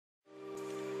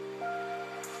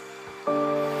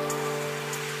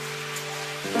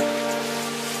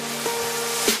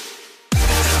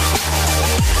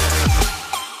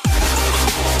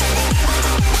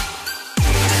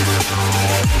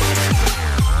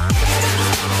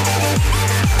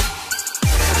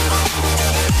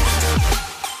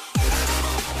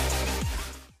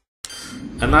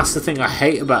and that's the thing I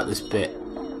hate about this bit.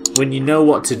 When you know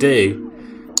what to do,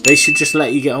 they should just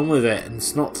let you get on with it, and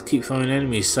it's not to keep throwing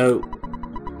enemies. So,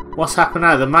 what's happened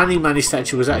now? The Mani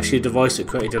statue was actually a device that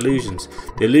created illusions.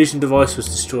 The illusion device was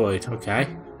destroyed, okay.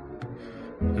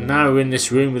 And now we're in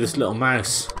this room with this little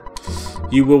mouse.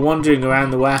 You were wandering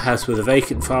around the warehouse with a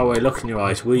vacant, faraway look in your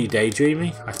eyes. Were you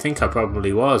daydreaming? I think I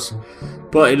probably was.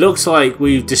 But it looks like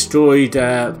we've destroyed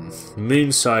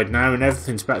Moonside now and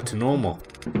everything's back to normal.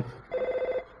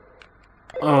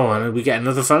 Oh, and we get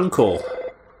another phone call.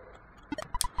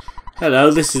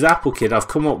 Hello, this is Apple Kid. I've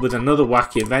come up with another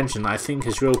wacky invention that I think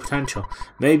has real potential.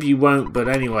 Maybe you won't, but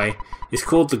anyway. It's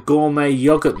called the Gourmet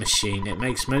Yogurt Machine. It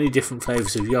makes many different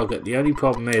flavours of yogurt. The only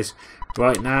problem is,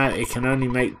 right now, it can only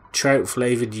make trout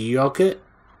flavoured yogurt.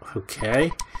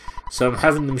 Okay. So I'm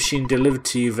having the machine delivered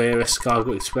to you via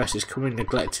Escargot Express. It's coming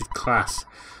neglected class.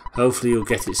 Hopefully you'll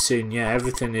get it soon. Yeah,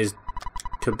 everything is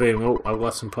kaboom. Oh, I've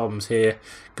got some problems here.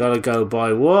 Gotta go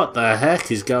by. What the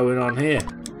heck is going on here?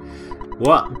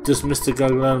 What? Does Mr.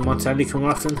 Gogolone Montelli come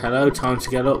often? Hello, time to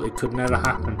get up. It could never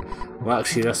happen. Well,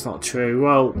 actually, that's not true.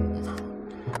 Well,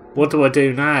 what do I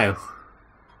do now?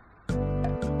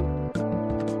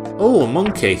 Oh, a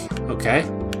monkey. Okay.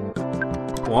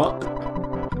 What?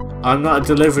 I'm not a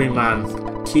delivery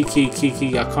man. Kiki,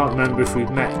 I can't remember if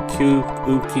we've met. Q,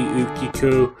 Ookie,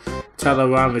 Koo.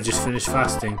 Telorama just finished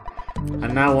fasting.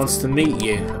 And now wants to meet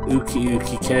you,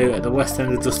 Ookie Koo, at the west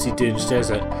end of Dusty Dunes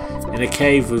Desert, in a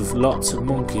cave with lots of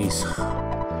monkeys.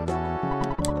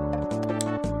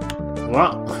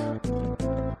 What?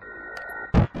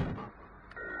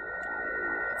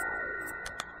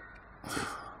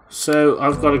 So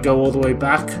I've got to go all the way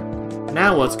back.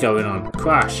 Now what's going on?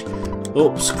 Crash.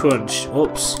 Oops, crunch.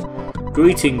 Oops.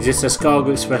 Greetings, it's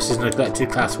Escargot Express's neglected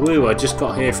class. Woo, I just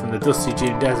got here from the Dusty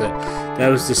Dune Desert.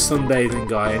 There was this sunbathing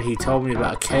guy and he told me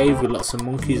about a cave with lots of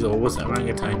monkeys, or was it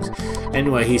orangutans?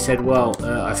 Anyway, he said, well,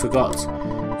 I forgot.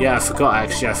 Yeah, I forgot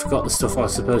actually. I forgot the stuff I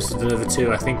was supposed to deliver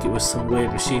to. I think it was some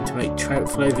weird machine to make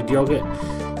trout flavoured yogurt.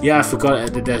 Yeah, I forgot it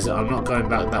at the desert. I'm not going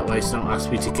back that way, so don't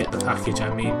ask me to get the package.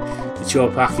 I mean, it's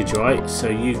your package, right? So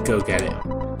you go get it.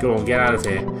 Go on, get out of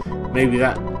here. Maybe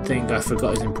that thing I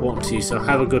forgot is important to you, so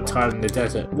have a good time in the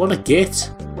desert. What a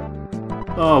git!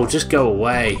 Oh, just go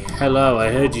away. Hello, I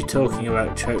heard you talking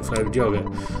about trout flavoured yogurt.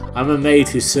 I'm a maid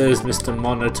who serves Mr.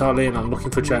 Monotoli, and I'm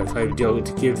looking for trout flavoured yogurt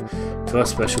to give to our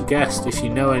special guest. If you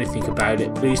know anything about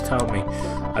it, please tell me.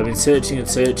 I've been searching and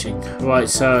searching. Right,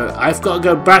 so I've got to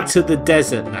go back to the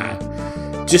desert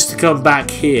now. Just to come back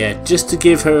here. Just to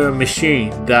give her a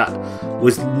machine that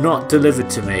was not delivered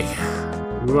to me.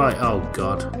 Right, oh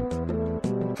god.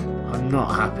 I'm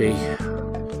not happy.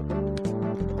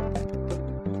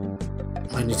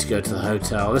 I need to go to the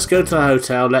hotel. Let's go to the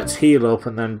hotel, let's heal up,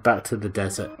 and then back to the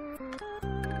desert.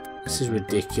 This is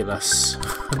ridiculous.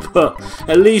 But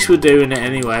at least we're doing it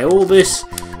anyway. All this,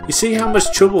 you see how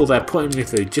much trouble they're putting me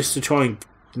through just to try and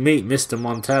meet Mr.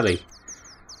 Montelli.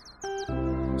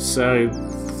 So,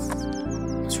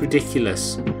 it's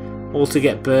ridiculous. All to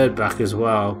get Bird back as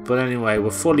well. But anyway,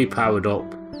 we're fully powered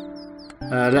up.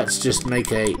 Let's just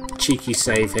make a cheeky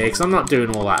save here, because I'm not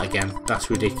doing all that again. That's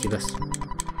ridiculous.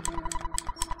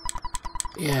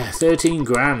 Yeah, 13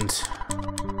 grand.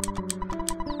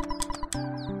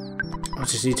 I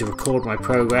just need to record my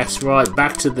progress. Right,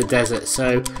 back to the desert.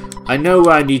 So, I know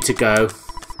where I need to go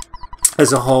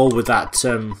as a whole with that.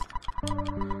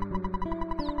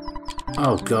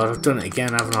 Oh god, I've done it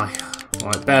again, haven't I?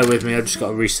 Right, bear with me. I've just got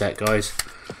to reset, guys.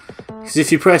 Because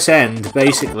if you press end,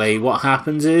 basically what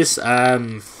happens is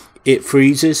it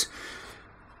freezes.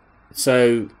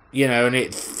 So, you know, and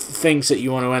it thinks that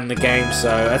you want to end the game, so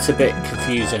that's a bit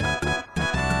confusing.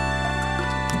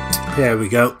 There we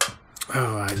go.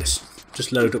 Alright, let's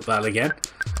just load up that again.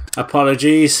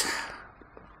 Apologies.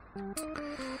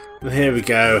 But here we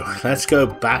go. Let's go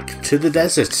back to the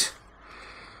desert.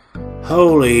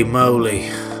 Holy moly.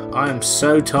 I am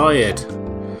so tired.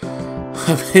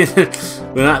 I've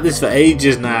been at this for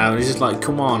ages now, and it's just like,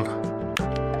 come on.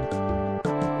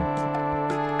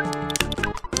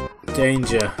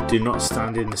 Danger. Do not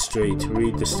stand in the street.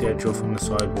 Read the schedule from the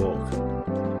sidewalk.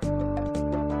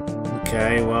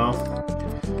 Okay, well,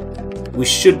 we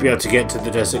should be able to get to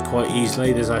the desert quite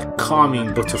easily. There's a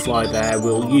calming butterfly there.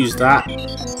 We'll use that.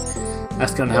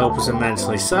 That's going to help us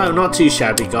immensely. So, not too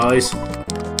shabby, guys.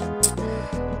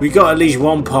 We got at least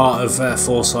one part of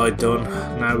Fourside done.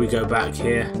 Now we go back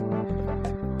here.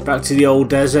 Back to the old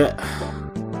desert.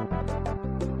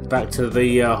 Back to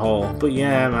the hole. But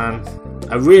yeah, man.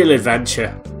 A real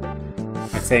adventure,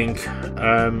 I think.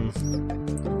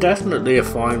 Definitely a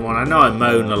fine one. I know I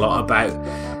moan a lot about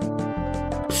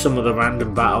some of the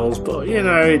random battles, but you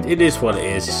know, it is what it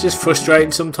is. It's just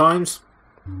frustrating sometimes.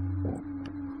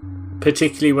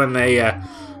 Particularly when they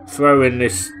throw in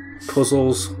this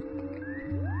puzzles.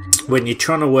 When you're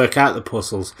trying to work out the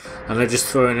puzzles and they're just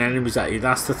throwing enemies at you.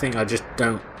 That's the thing I just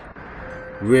don't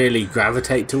really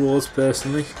gravitate towards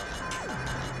personally.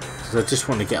 Because I just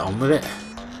want to get on with it.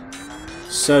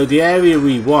 So the area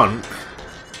we want,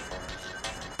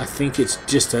 I think it's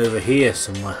just over here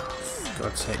somewhere. For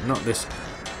God's sake, not this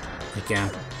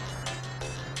again.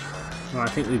 Well, I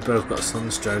think we've both got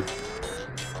sunstroke.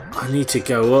 I need to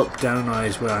go up, don't I,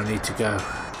 is where I need to go.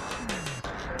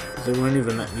 They won't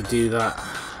even let me do that.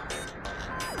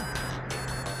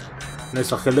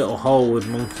 There's like a little hole with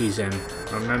monkeys in.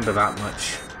 I remember that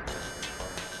much.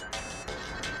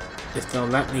 If they'll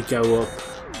let me go up.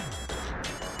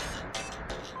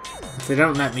 If they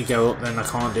don't let me go up, then I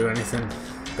can't do anything,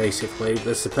 basically.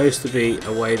 There's supposed to be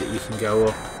a way that you can go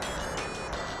up.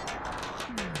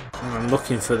 And I'm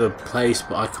looking for the place,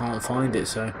 but I can't find it,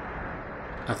 so...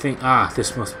 I think,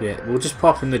 this must be it. We'll just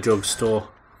pop in the drugstore.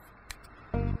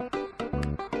 And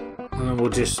then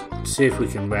we'll just see if we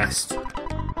can rest.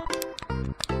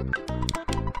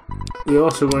 We're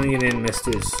also running it in,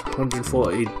 misters.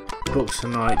 140 bucks a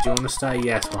night. Do you want to stay?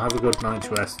 Yes, we'll have a good night's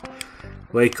rest.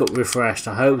 Wake up refreshed.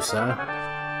 I hope so.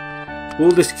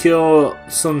 Will this cure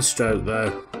sunstroke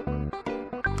though?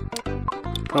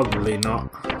 Probably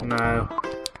not. No.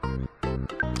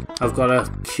 I've got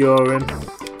to cure him.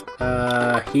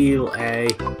 Heal a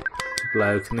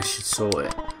bloke, and this should sort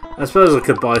it. I suppose I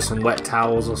could buy some wet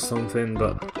towels or something,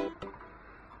 but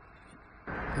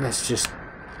let's just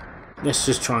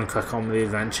try and crack on with the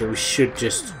adventure. We should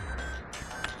just...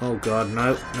 Oh god,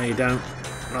 no you don't.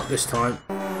 Not this time.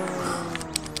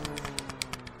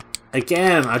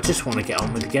 Again, I just want to get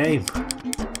on with the game.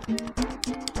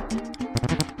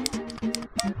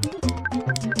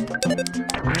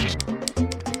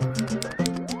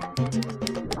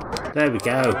 There we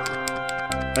go.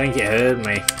 I think it heard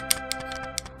me.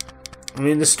 I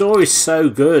mean, the story's so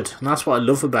good, and that's what I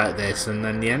love about this. And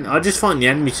then I just find the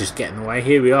enemies just get in the way.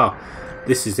 Here we are.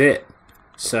 This is it.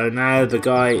 So now the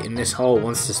guy in this hole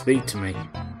wants to speak to me.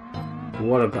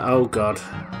 What about... Oh god.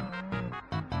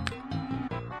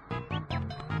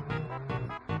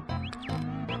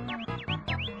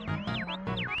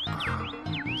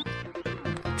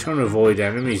 I'm trying to avoid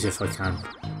enemies if I can.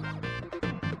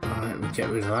 Alright, we get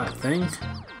rid of that thing.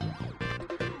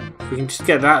 If we can just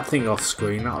get that thing off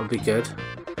screen, that would be good.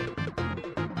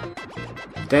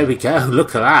 There we go,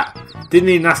 look at that. Didn't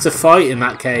even have to fight in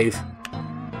that cave.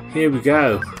 Here we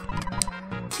go.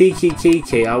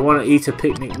 Kiki, I want to eat a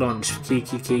picnic lunch.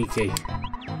 Kiki.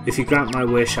 If you grant my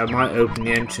wish, I might open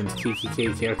the entrance. Kiki.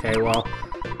 Okay, well,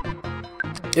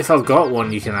 if I've got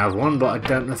one, you can have one, but I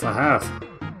don't know if I have.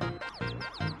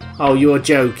 Oh, you're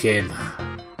joking.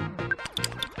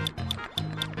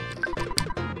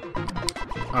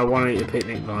 I want to eat a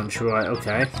picnic lunch. Right,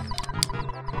 okay.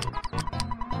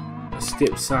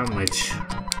 Skip sandwich.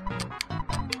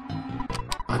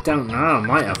 I don't know, I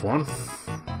might have one.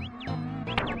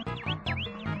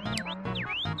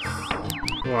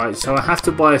 Right, so I have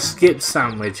to buy a skip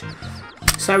sandwich.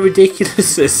 It's how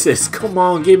ridiculous this is. Come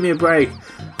on, give me a break.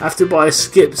 I have to buy a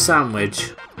skip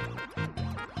sandwich.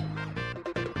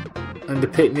 And a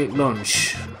picnic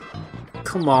lunch.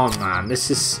 Come on, man. This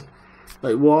is...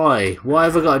 Like, why? Why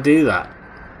have I got to do that?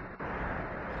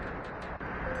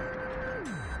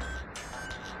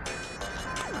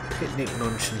 Picnic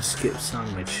lunch and skip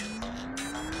sandwich.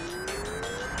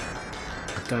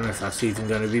 I don't know if that's even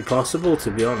going to be possible, to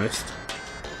be honest.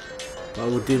 But I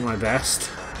will do my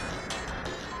best.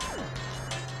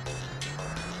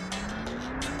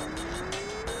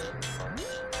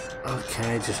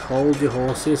 Okay, just hold your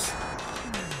horses.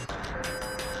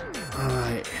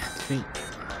 Alright, I think...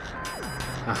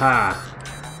 Aha!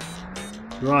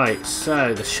 Right,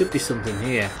 so there should be something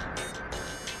here.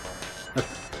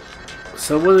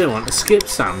 So what do they want? A skip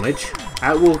sandwich?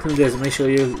 Out walking the desert, make sure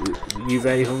you're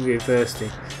very hungry and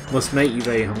thirsty. Must make you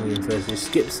very hungry and thirsty.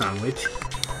 Skip sandwich.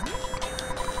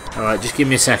 Alright, just give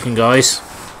me a second, guys.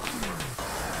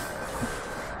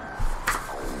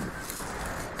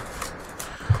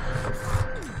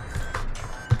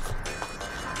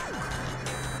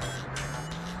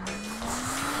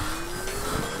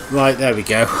 Right, there we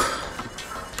go.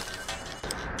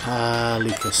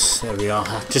 Lucas, there we are.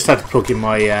 Just had to plug in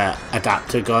my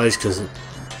adapter, guys, because the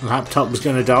laptop was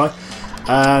going to die.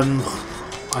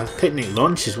 A picnic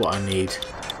lunch is what I need.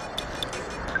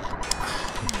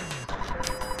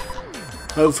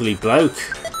 Hopefully, bloke.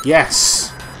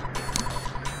 Yes.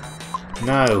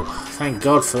 No. Thank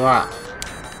God for that.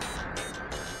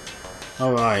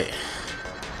 Alright.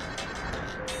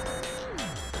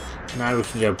 Now we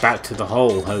can go back to the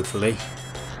hole, hopefully.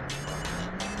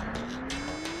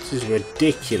 This is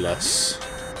ridiculous.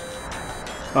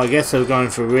 Well, I guess they were going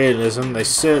for realism. They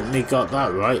certainly got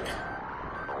that right.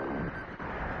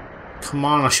 Come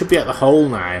on, I should be at the hole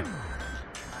now.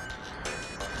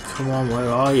 Come on, where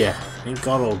are you? Ain't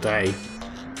got all day.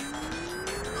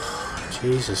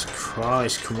 Jesus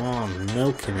Christ, come on,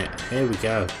 milking it. Here we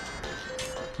go.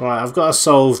 Right, I've got to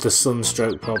solve the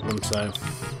sunstroke problem, so...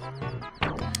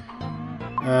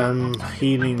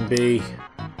 healing bee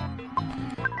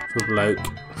for bloke.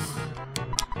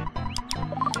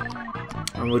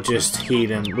 And we'll just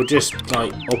heal him. We'll just,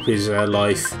 like, up his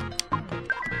life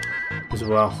as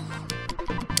well.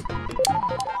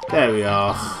 There we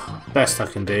are. Best I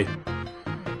can do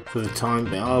for the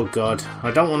time. Oh god, I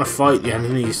don't want to fight the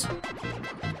enemies.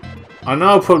 I know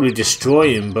I'll probably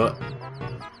destroy him, but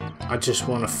I just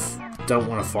want to don't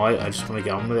want to fight. I just want to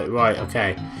get on with it. Right,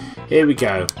 okay, here we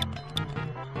go.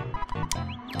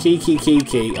 Kiki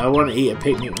Kiki, I want to eat a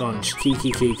picnic lunch.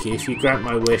 Kiki Kiki, if you grant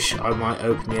my wish, I might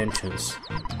open the entrance.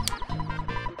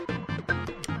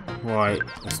 Right,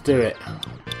 let's do it.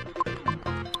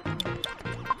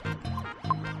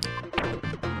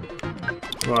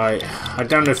 Right, I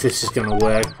don't know if this is going to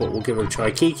work, but we'll give it a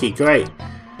try. Kiki, great.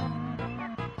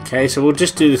 Okay, so we'll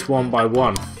just do this one by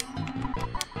one.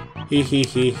 Hee hee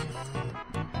hee.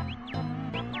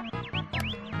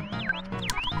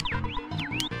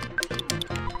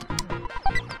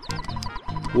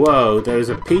 Whoa, there's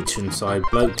a peach inside.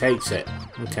 Bloke takes it.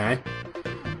 Okay.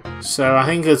 So I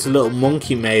think it's a little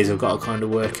monkey maze I've got to kind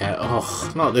of work out.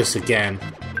 Oh, not this again.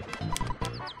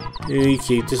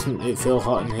 Uki, doesn't it feel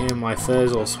hot in here? My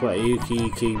fur's all sweaty.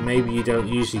 Uki, maybe you don't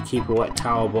usually keep a wet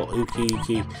towel, but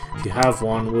Uki, if you have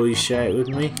one, will you share it with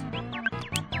me?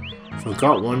 If I've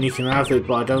got one, you can have it,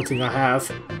 but I don't think I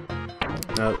have.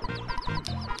 No.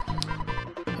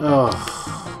 Oh.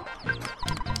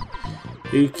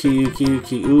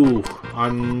 Uki. Ooh,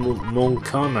 I'm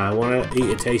Moncana. I want to eat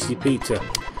a tasty pizza.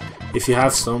 If you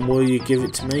have some, will you give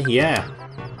it to me? Yeah.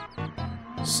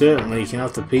 Certainly, you can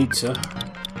have the pizza.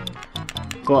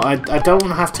 But I don't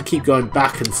want to have to keep going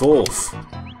back and forth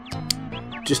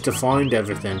just to find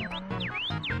everything.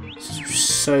 It's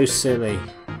so silly.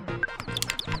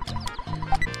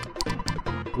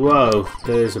 Whoa,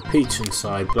 there's a pizza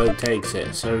inside. Bloke takes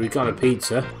it. So we got a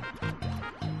pizza.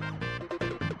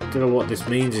 Don't know what this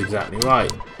means exactly.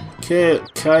 Right.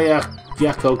 Kayaki,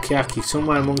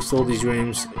 somewhere amongst all these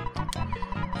rooms,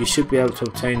 you should be able to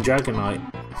obtain Dragonite.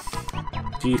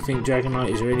 Do you think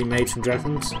Dragonite is really made from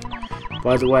dragons?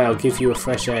 By the way, I'll give you a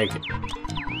fresh egg.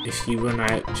 If you run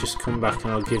out, just come back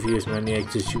and I'll give you as many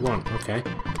eggs as you want. Okay.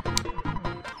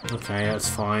 Okay, that's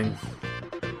fine.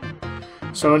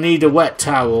 So I need a wet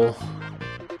towel.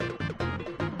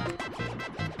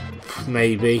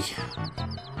 Maybe.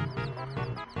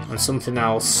 And something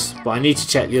else. But I need to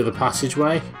check the other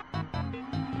passageway.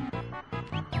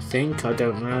 I think. I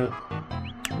don't know.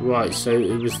 Right, so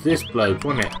it was this bloke,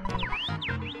 wasn't it?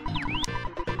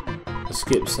 A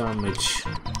skip sandwich.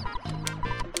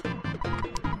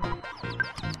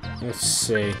 Let's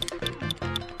see.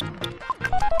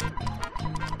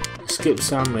 Skip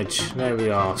sandwich. There we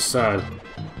are. So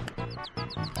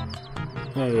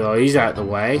there we are. He's out the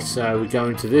way. So we go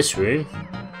into this room.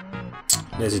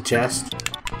 There's a chest.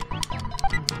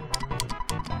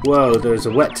 Whoa, there's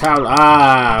a wet towel.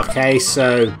 Ah, okay.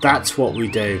 So that's what we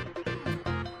do.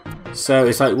 So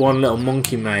it's like one little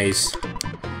monkey maze.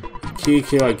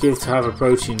 QQ, I give to have a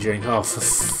protein drink. Oh,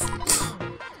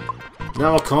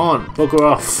 no, I can't. Bugger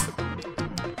off.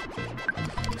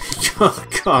 Oh,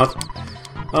 God.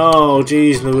 Oh,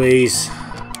 jeez Louise.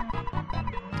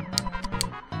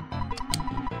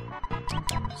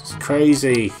 It's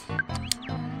crazy.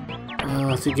 Oh, I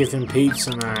have to give him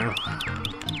pizza now.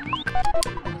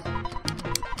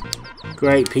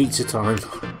 Great pizza time.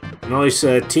 Nice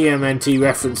TMNT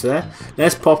reference there.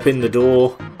 Let's pop in the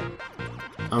door.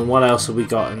 And what else have we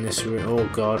got in this room? Oh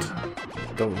god,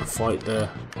 I don't want to fight the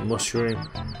mushroom.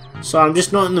 So I'm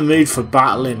just not in the mood for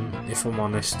battling, if I'm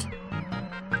honest.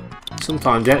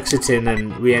 Sometimes exiting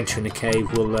and re-entering a cave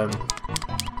will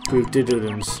prove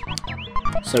diddledums.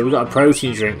 So we've got a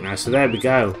protein drink now, so there we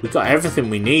go. We've got everything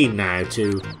we need now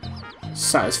to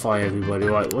satisfy everybody.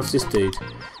 Right, what's this dude?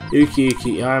 Uki,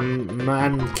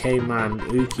 man, K-man.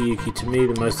 Uki, to me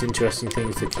the most interesting thing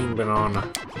is the king banana.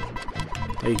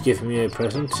 Are you giving me a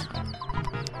present?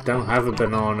 Don't have a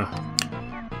banana.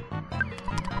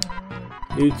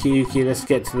 Uki, let's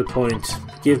get to the point.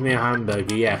 Give me a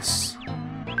hamburger, yes.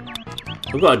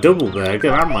 I've got a double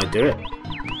burger, that might do it.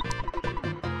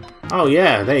 Oh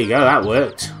yeah, there you go, that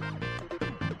worked.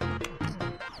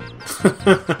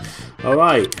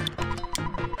 Alright.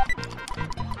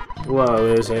 Whoa,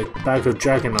 there's a bag of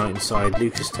dragonite inside.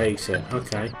 Lucas takes it.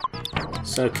 Okay.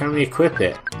 So can we equip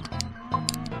it?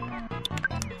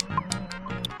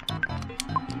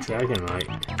 Dragonite.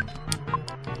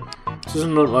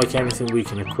 Doesn't look like anything we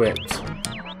can equip.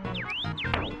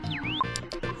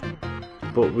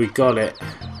 But we got it.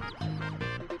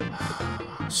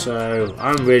 So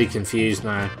I'm really confused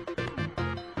now.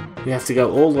 We have to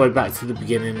go all the way back to the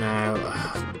beginning now.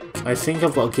 I think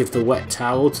I've got to give the wet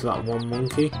towel to that one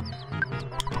monkey.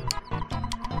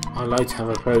 I like to have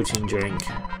a protein drink.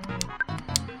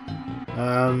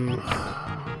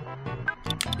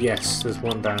 Yes, there's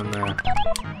one down there.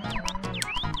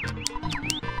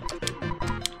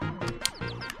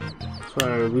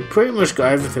 So we pretty much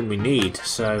got everything we need,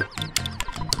 so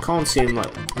I can't see him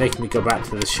like making me go back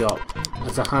to the shop.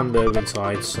 There's a hamburger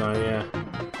inside, so yeah.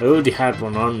 I already had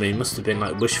one on me, must have been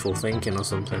like wishful thinking or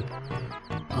something.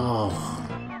 Oh,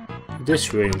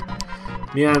 this room.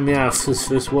 Meow meow, fizz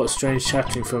fizz, what strange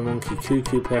chattering for a monkey.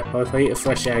 Cuckoo pepper, if I eat a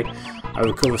fresh egg, I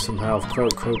recover some health.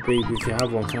 Croak croak baby, if you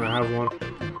have one, can I have one?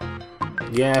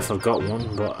 Yeah, if I've got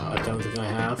one, but I don't think I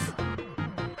have.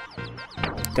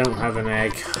 Don't have an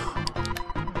egg.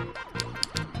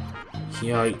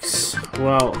 Yikes.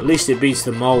 Well, at least it beats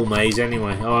the mole maze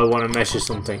anyway. Oh, I want to measure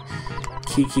something.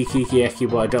 Kiki kiki eki,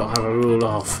 but I don't have a rule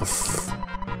off.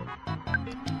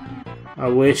 I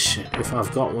wish if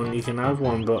I've got one you can have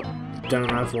one, but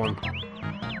don't have one.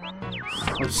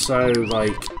 I'm so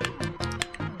like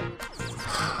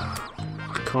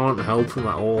I can't help him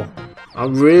at all.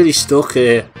 I'm really stuck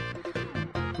here.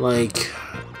 Like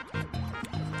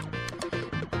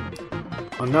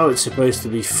I know it's supposed to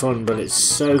be fun, but it's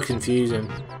so confusing.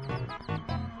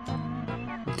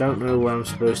 I don't know where I'm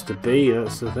supposed to be,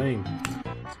 that's the thing.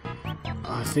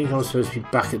 I think I'm supposed to be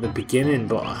back at the beginning,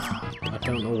 but I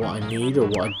don't know what I need or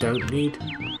what I don't need.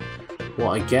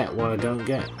 What I get, what I don't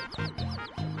get.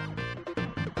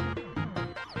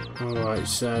 Alright,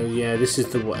 so yeah, this is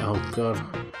the way. Oh god.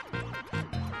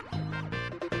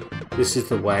 This is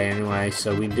the way anyway,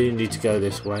 so we do need to go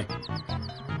this way.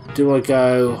 Do I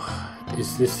go...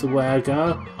 Is this the way I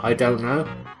go? I don't know.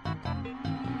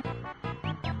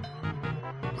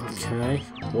 Okay,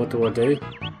 what do I do?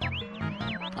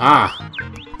 Ah!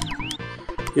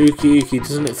 Huuugeeee,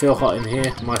 doesn't it feel hot in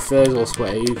here? My fur's all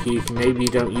sweaty. Huuugeeee, maybe you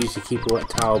don't usually keep a wet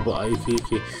towel, but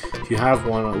Huuugeeee, if you have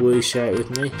one, will you share it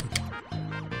with me?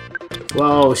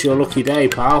 Whoa, it's your lucky day,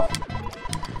 pal.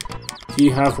 Do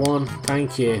you have one?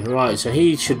 Thank you. Right, so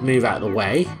he should move out of the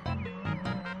way.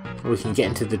 We can get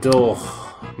into the door.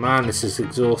 Man, this is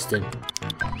exhausting.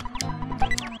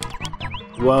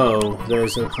 Whoa,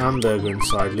 there's a hamburger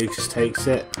inside. Lucas takes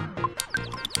it.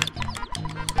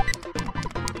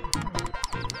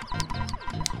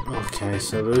 Okay,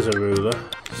 so there's a ruler.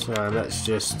 So let's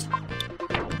just...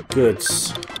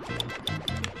 Goods.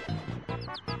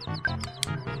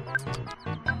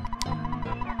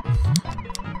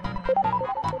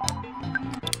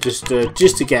 Just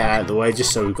to get out of the way,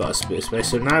 just so we've got a bit of space.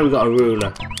 So now we've got a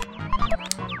ruler.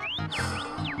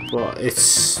 But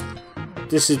this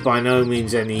is by no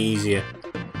means any easier.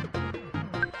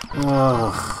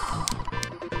 Oh.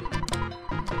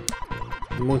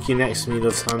 The monkey next to me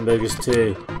loves hamburgers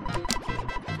too.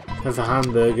 Have a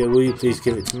hamburger, will you please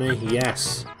give it to me?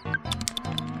 Yes.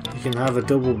 You can have a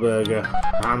double burger.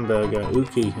 Hamburger.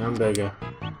 Huuugeeee, hamburger.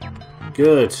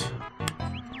 Good.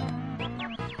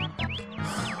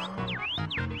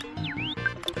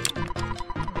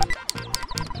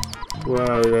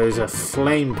 Whoa, there's a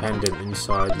flame pendant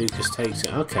inside. Lucas takes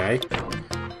it. Okay.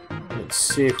 Let's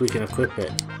see if we can equip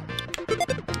it.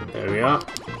 There we are.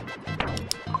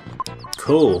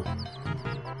 Cool.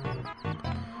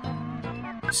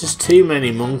 There's just too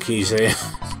many monkeys here.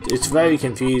 It's very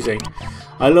confusing.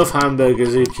 I love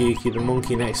hamburgers, Huuugeeee. The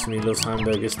monkey next to me loves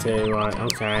hamburgers too. Right,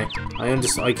 okay. I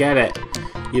understand. I get it.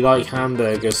 You like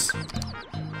hamburgers.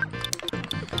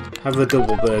 Have a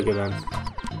double burger then.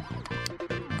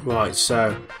 Right,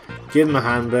 so give him a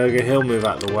hamburger, he'll move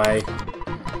out the way.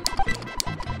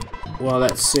 Well,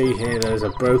 let's see here, there's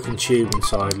a broken tube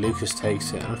inside. Lucas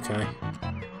takes it, okay.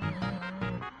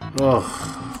 Oh.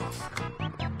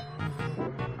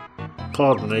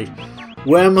 Pardon me.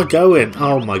 Where am I going?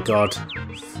 Oh my god.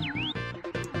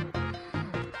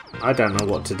 I don't know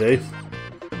what to do.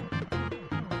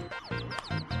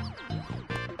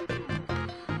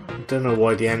 I don't know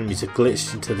why the enemies are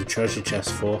glitched into the treasure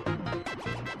chest for.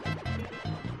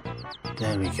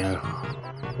 There we go.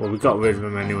 Well, we got rid of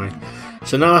them anyway.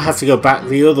 So now I have to go back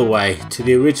the other way to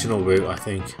the original route, I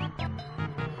think.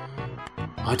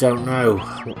 I don't know.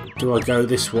 Do I go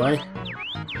this way?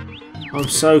 I'm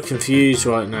so confused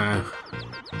right now.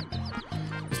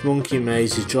 This monkey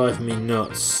maze is driving me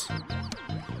nuts.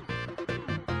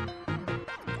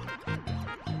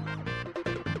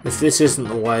 If this isn't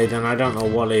the way, then I don't know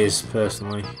what is,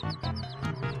 personally.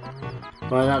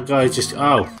 Right, that guy just...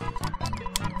 oh.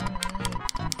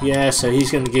 Yeah, so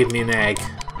he's going to give me an egg.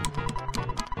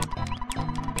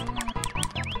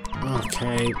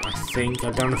 Okay, I think.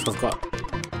 I don't know if I've got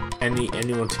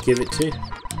anyone to give it to.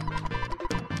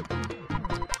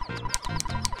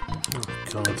 Oh,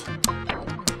 God.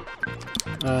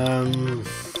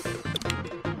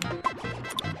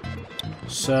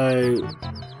 So...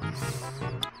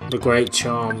 the Great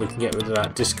Charm, we can get rid of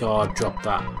that. Discard, drop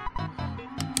that.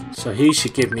 So he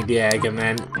should give me the egg, and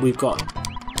then we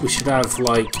should have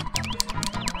like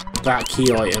that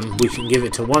key item. We can give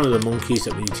it to one of the monkeys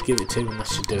that we need to give it to, and that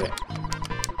should do it.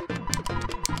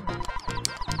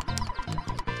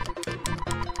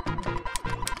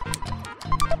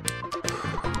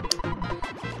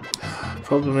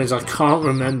 Problem is, I can't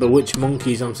remember which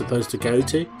monkeys I'm supposed to go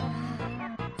to.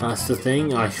 That's the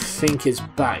thing. I think it's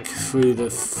back through the...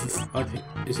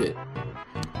 is it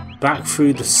back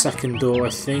through the second door,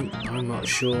 I think? I'm not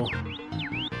sure.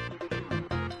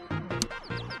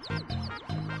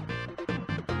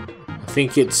 I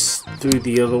think it's through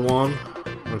the other one.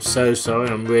 I'm so sorry,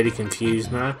 I'm really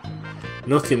confused now.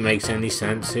 Nothing makes any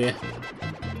sense here.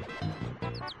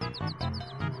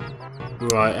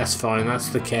 Right, that's fine, that's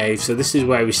the cave. So this is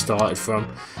where we started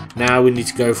from. Now we need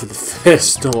to go for the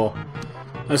first door.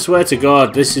 I swear to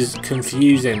God, this is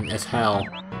confusing as hell.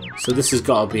 So this has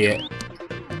got to be it.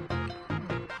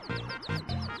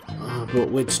 Oh, but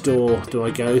which door do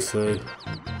I go through?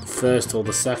 The first or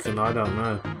the second? I don't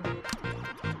know.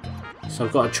 So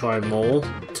I've got to try them all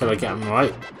until I get them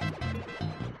right.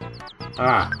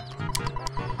 Ah.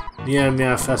 Meow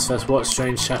meow fast fast. What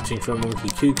strange chatting for a monkey?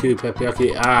 Cuckoo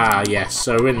peppyaki. Ah yes,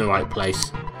 so we're in the right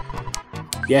place.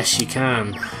 Yes you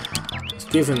can. Let's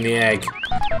give him the egg.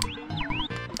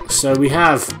 So we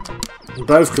have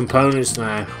both components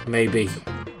now, maybe.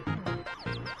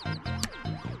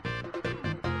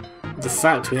 The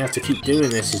fact we have to keep doing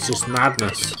this is just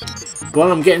madness.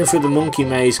 But I'm getting through the monkey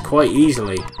maze quite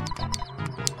easily.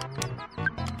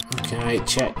 Okay,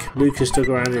 check. Lucas dug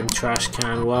around in the trash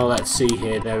can. Well, let's see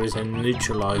here. There is a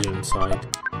neutralizer inside.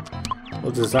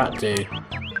 What does that do?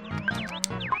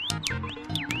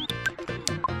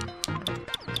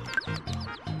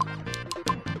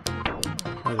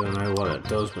 I don't know what it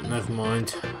does, but never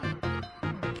mind.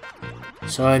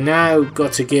 So I now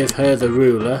got to give her the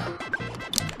ruler.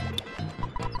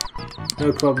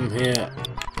 No problem here.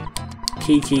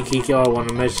 Key, I want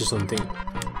to measure something,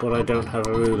 but I don't have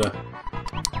a ruler.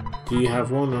 Do you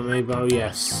have one? Or maybe, oh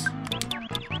yes.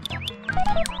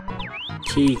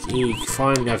 Key,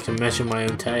 finally I can measure my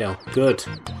own tail. Good.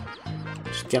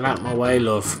 Just get out my way,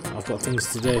 love. I've got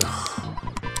things to do.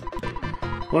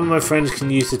 One of my friends can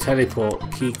use the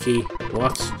teleport. Key.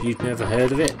 What? You've never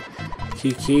heard of it?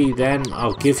 Key, then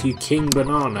I'll give you King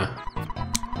Banana.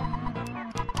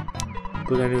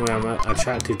 But anyway, I'm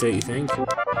attractive, don't you think?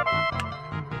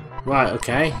 Right,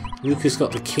 okay. Lucas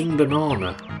got the King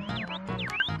Banana.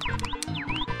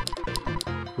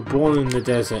 We're born in the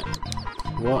desert.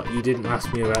 What? You didn't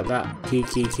ask me about that. Key.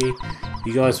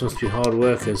 You guys must be hard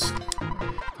workers.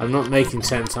 I'm not making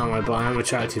sense, am I? But I am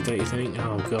attractive, don't you think?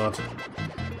 Oh, God.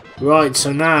 Right,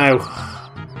 so now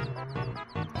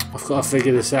I've got to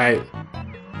figure this out.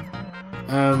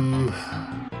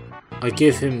 I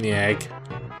give him the egg.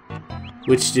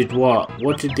 Which did what?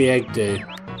 What did the egg do?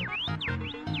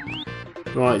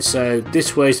 Right, so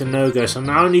this way's a no-go. So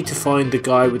now I need to find the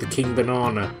guy with the King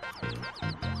Banana.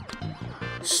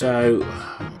 So,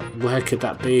 where could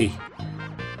that be?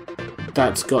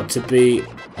 That's got to be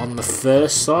on the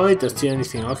first side. That's the only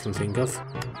thing I can think of.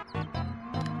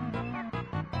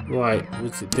 Right,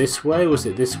 was it this way? Was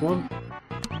it this one?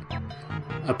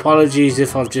 Apologies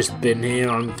if I've just been here.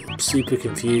 I'm super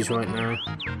confused right now.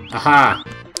 Aha!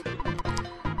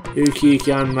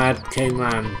 Huuugeeee, I'm mad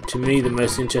K-man. To me, the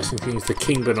most interesting thing is the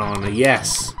King Banana.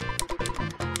 Yes!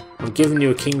 I'm giving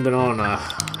you a King Banana.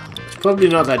 It's probably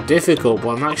not that difficult,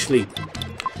 but I'm actually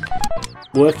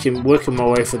working my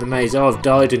way for the maze. Oh, I've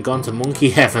died and gone to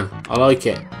monkey heaven. I like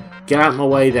it. Get out my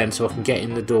way then so I can get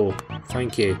in the door.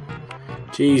 Thank you.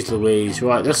 Jeez Louise.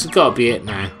 Right, this has got to be it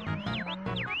now.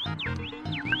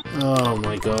 Oh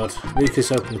my God.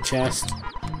 Lucas opened the chest.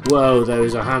 Whoa, there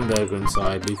is a hamburger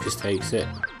inside. Lucas takes it.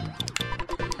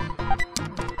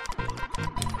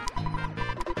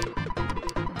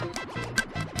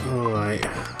 Alright.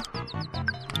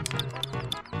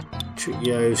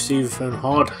 Yeah, receiver phone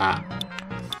hard hat.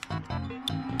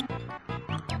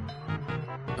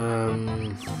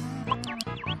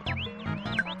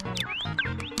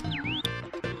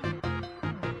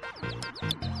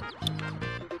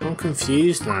 I'm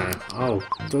confused now. Oh,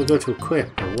 do I go to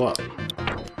equip or what?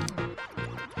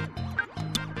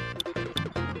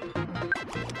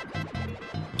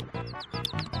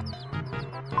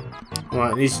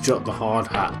 Right, I need to drop the hard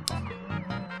hat.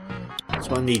 That's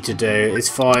what I need to do. It's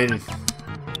fine.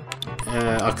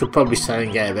 I could probably sell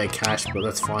and get a bit of cash, but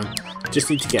that's fine. Just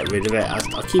need to get rid of it.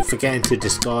 I keep forgetting to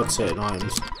discard certain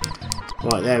items.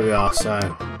 Right, there we are. So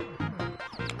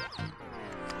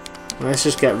let's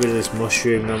just get rid of this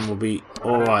mushroom, then we'll be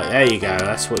alright. There you go.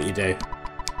 That's what you do.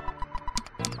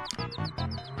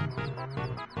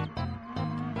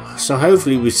 So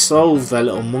hopefully we solved their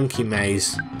little monkey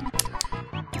maze.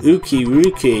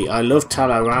 Huuugeeee, I love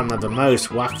Talarama the most.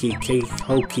 Wacky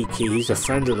Hokey, he's a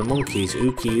friend of the monkeys.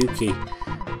 Huuugeeee.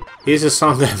 Here's a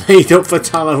song they made up for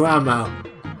Talarama.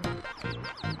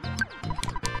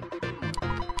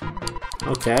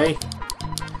 Okay.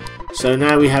 So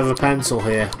now we have a pencil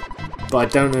here. But I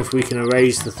don't know if we can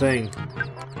erase the thing.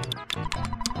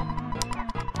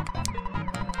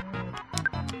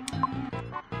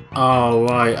 Oh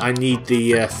right, I need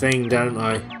the thing, don't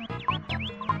I?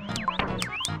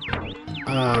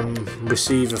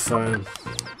 Receiver phone.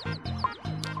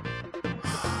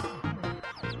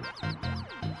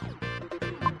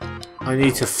 I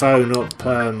need to phone up,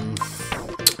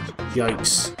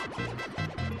 yikes.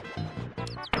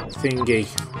 Thingy,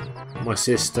 my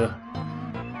sister.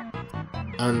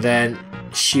 And then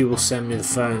she will send me the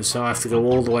phone, so I have to go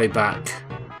all the way back.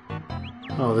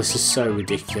 Oh, this is so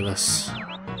ridiculous.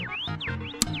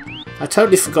 I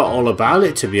totally forgot all about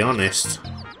it, to be honest.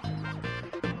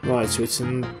 Right, so it's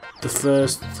in the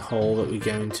first hole that we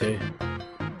go into.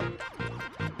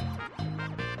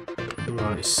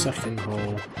 Right, second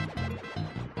hole.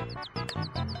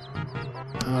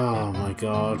 Oh my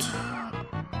god.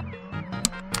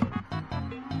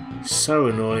 So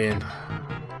annoying.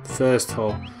 First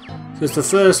hole. So it's the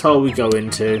first hole we go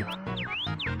into.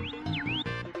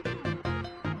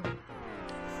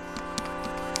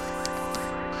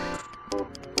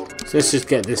 So let's just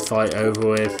get this fight over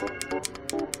with.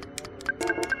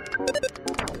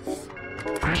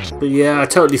 But yeah, I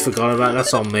totally forgot about it.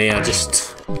 That's on me. I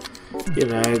just, you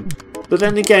know. But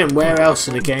then again, where else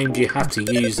in the game do you have to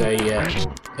use a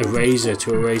eraser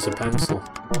to erase a pencil?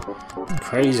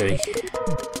 Crazy.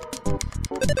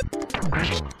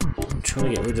 I'm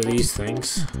trying to get rid of these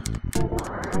things.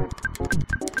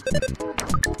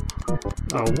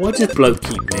 Oh, why does bloke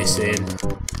keep missing?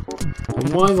 And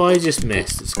why have I just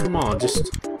missed? It's, come on, just...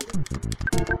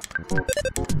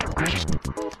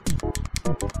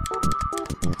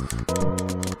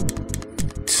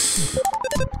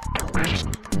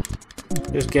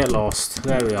 Just get lost.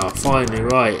 There we are. Finally,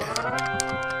 right.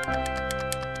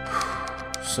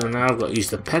 So now I've got to use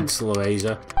the pencil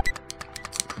eraser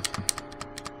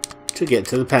to get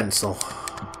to the pencil.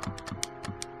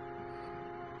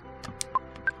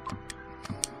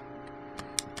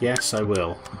 Yes, I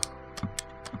will.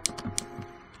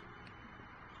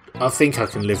 I think I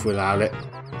can live without it.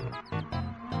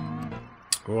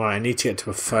 Right, I need to get to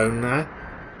a phone now.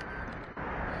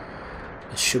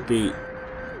 There should be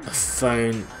a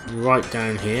phone right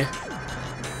down here.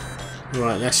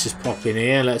 Right, let's just pop in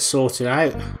here. Let's sort it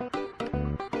out.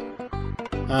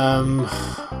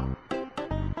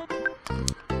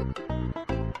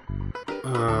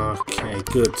 Okay,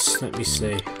 good. Let me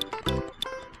see.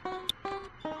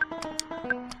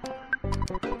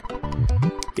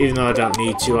 Even though I don't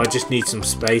need to, I just need some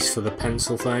space for the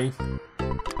pencil thing.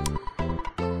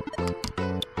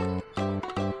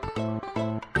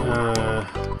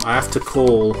 I have to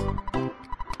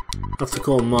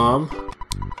call Mom,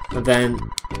 and then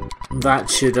that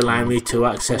should allow me to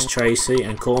access Tracy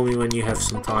and call me when you have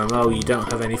some time. Oh, you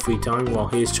don't have any free time? Well,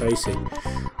 here's Tracy.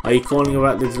 Are you calling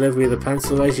about the delivery of the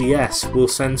pencil eraser? Yes, we'll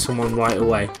send someone right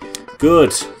away.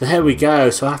 Good, there we go.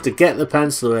 So I have to get the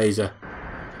pencil eraser.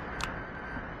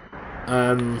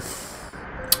 And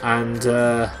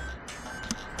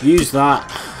use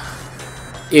that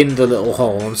in the little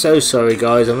hole. I'm so sorry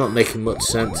guys, I'm not making much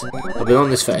sense. I've been on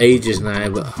this for ages now,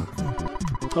 but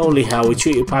holy hell, we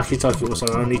treat your package like it was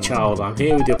our only child. I'm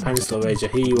here with your pencil eraser,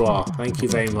 here you are, thank you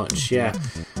very much. Yeah,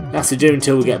 we have to do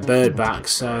until we get Bird back,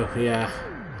 so yeah.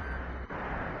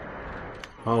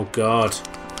 Oh god,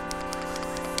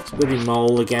 it's bloody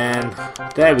mole again.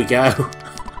 There we go.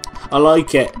 I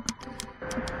like it.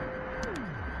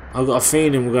 I've got a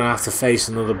feeling we're going to have to face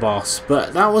another boss.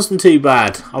 But that wasn't too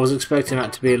bad. I was expecting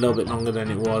that to be a little bit longer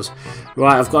than it was.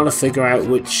 Right, I've got to figure out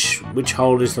which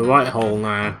hole is the right hole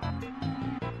now.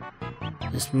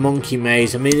 This monkey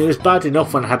maze. I mean, it was bad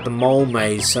enough when I had the mole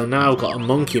maze. So now I've got a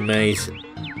monkey maze.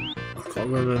 I can't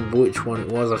remember which one it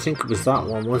was. I think it was that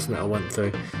one, wasn't it, I went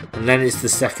through. And then it's the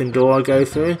second door I go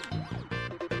through.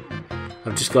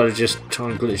 I've just got to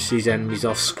try and glitch these enemies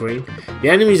off screen. The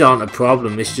enemies aren't a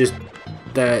problem. It's just...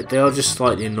 They are just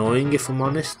slightly annoying, if I'm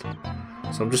honest.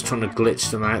 So I'm just trying to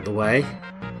glitch them out the way.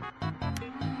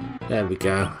 There we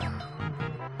go.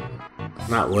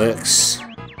 That works.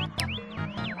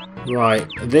 Right,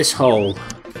 this hole,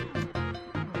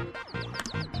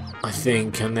 I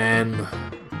think, and then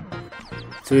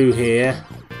through here.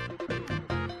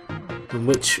 And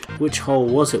which hole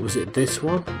was it? Was it this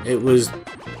one? It was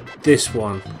this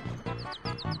one.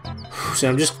 So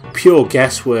I'm just pure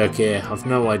guesswork here. I've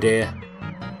no idea.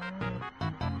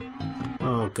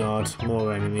 Oh god,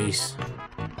 more enemies.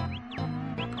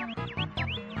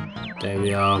 There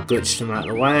we are, glitched them out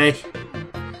of the way.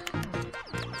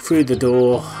 Through the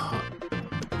door.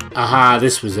 Aha,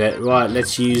 this was it. Right,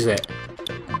 let's use it.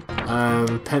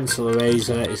 Pencil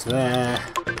eraser is there.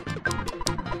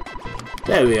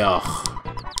 There we are.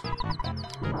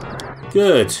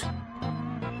 Good.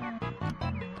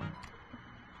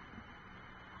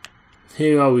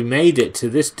 Here we made it to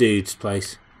this dude's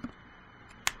place.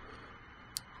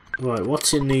 Right,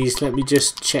 what's in these? Let me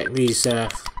just check these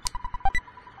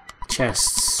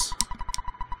chests.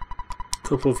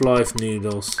 Couple of life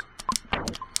noodles.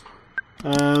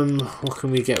 What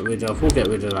can we get rid of? We'll get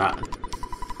rid of that.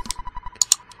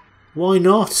 Why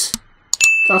not?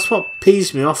 That's what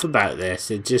pees me off about this.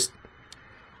 It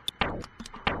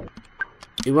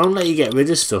won't let you get rid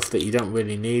of stuff that you don't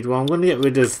really need. Well, I'm going to get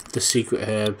rid of the secret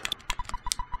herb.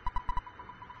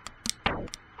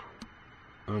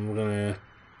 And we're going to...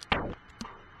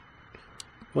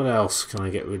 What else can I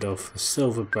get rid of? A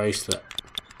silver bracelet.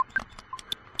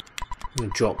 I'm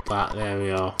going to drop that. There we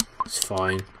are. It's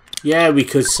fine. Yeah, we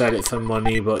could sell it for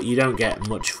money, but you don't get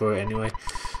much for it anyway.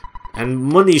 And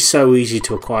money's so easy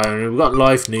to acquire. And we've got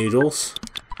life noodles.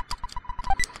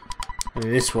 And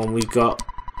in this one we've got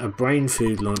a brain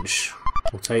food lunch.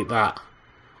 We'll take that.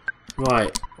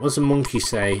 Right. What's the monkey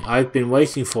say? I've been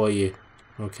waiting for you.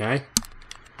 Okay.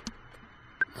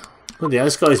 Bloody hell,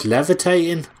 this guy's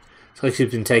levitating. It's like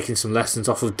he's been taking some lessons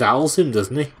off of Dalsim,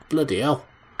 doesn't he? Bloody hell.